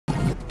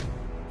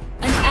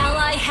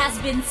has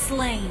been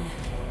slain.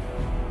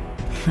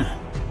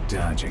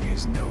 Dodging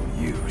is no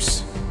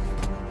use.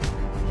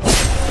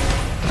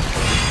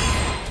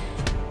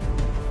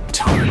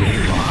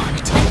 Target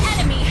locked. An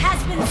enemy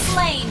has been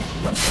slain.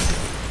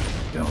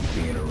 Don't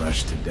be in a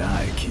rush to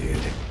die,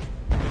 kid.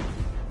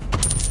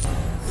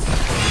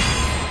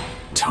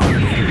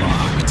 Target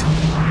locked.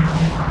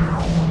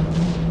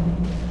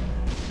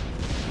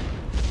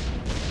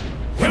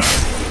 Don't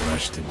be in a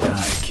rush to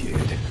die,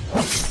 kid.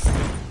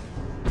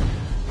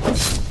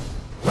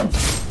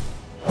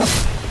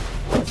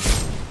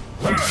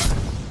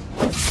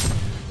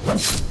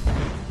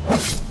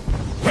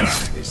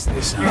 Is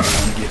this how you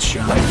want to get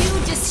shot?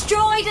 You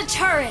destroyed a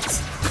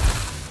turret.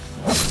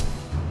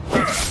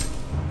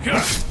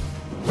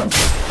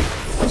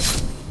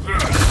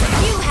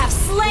 You have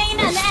slain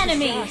an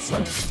enemy.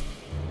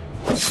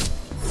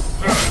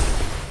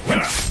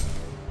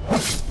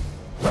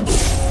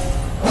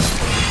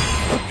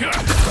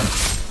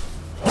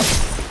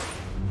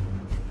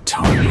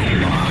 Target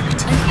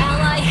locked. An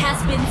ally has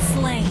been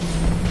slain.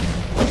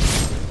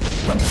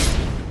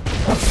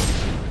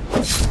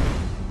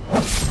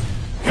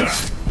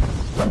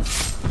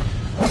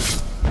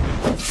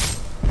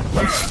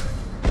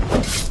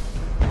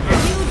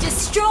 You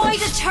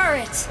destroyed a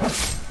turret.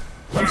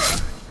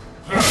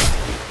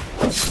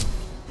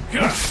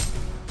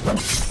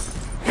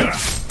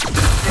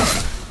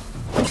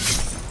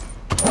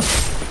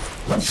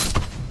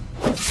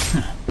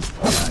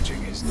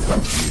 Dodging is no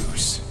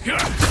use.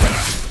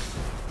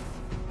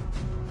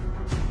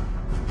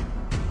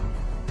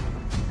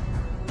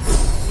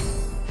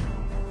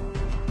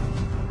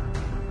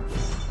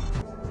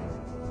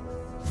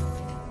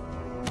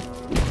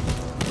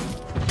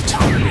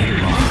 Target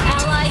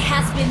locked. Ally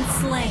has been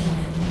slain.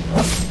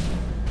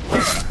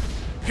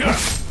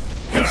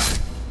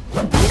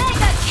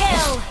 Mega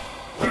kill.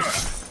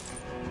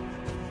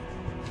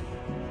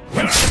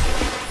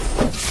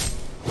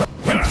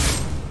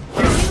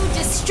 You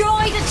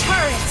destroyed a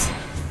turret.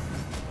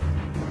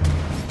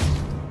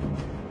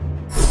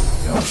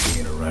 Don't be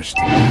in a rush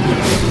to die.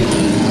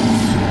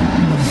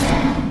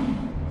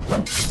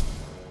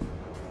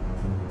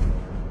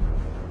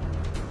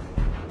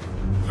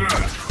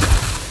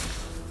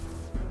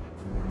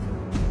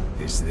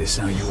 Is this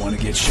how you want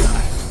to get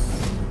shot?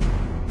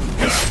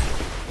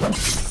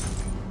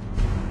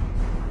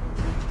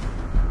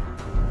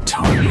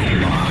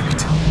 Target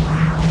locked.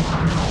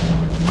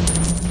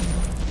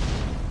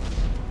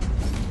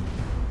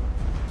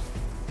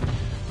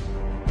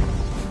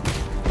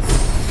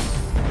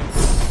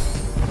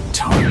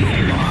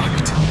 Target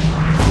locked.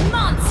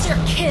 Monster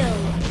kill.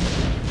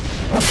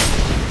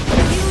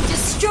 You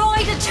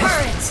destroyed a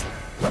turret.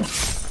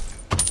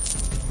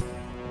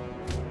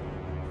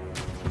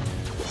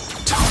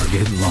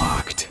 Target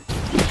locked.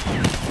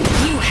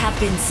 You have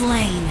been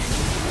slain.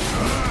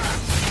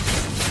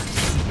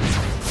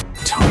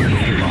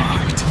 Target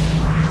locked.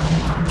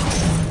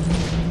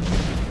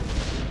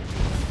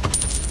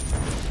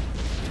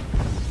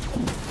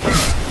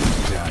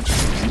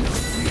 Dodging is no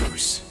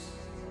use.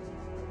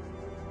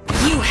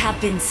 You have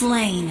been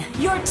slain.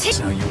 Your team. That's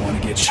how you want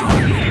to get shot.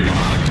 Target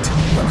locked.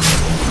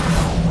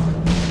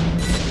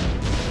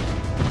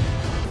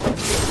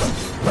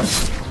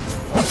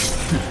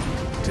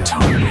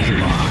 Target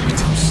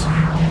locked.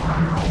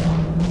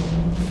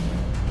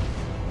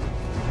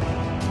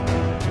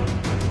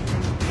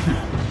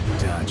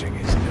 Dodging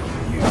is no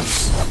use.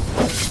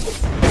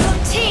 Your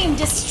team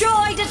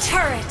destroyed a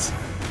turret.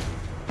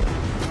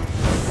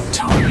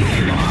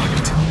 Target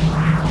locked.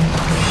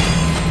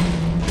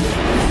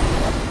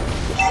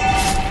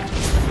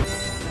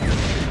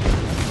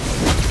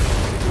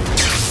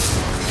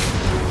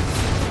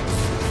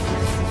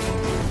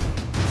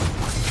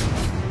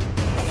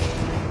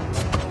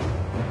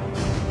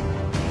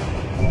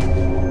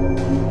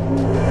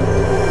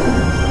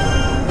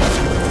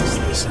 Is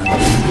this how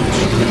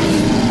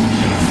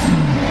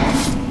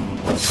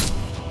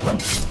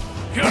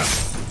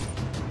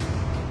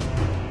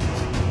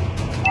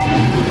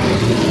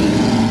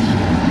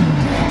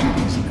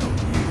is no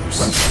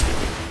use.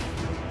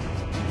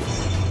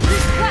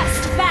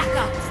 Request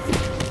backup.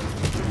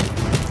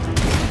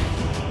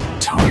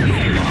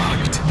 Target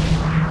locked.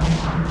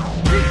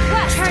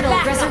 Request turtle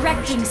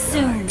resurrecting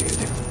soon.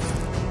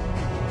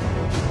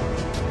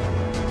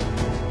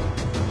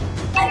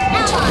 An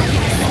ally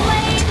has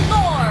slain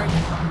Lord.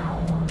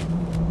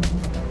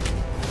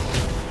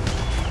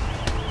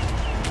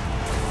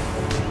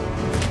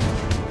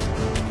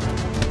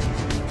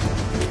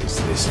 Is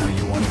this how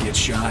you want to get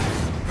shot?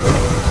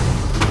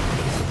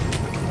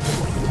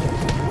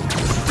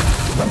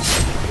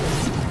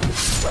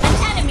 An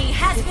enemy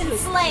has been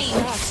slain.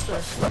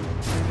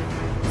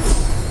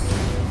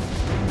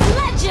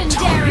 Legendary.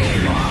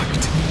 Target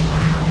locked.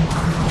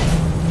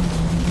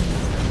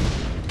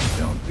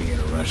 Don't be in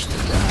a rush to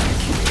die,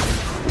 kid.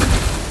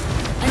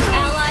 An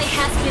ally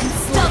has been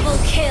double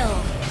kill.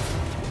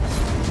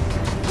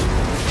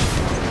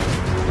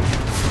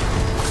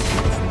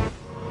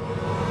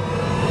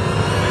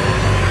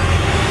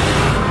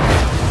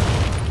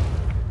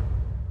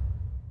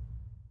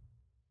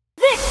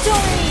 Victory!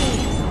 Victory!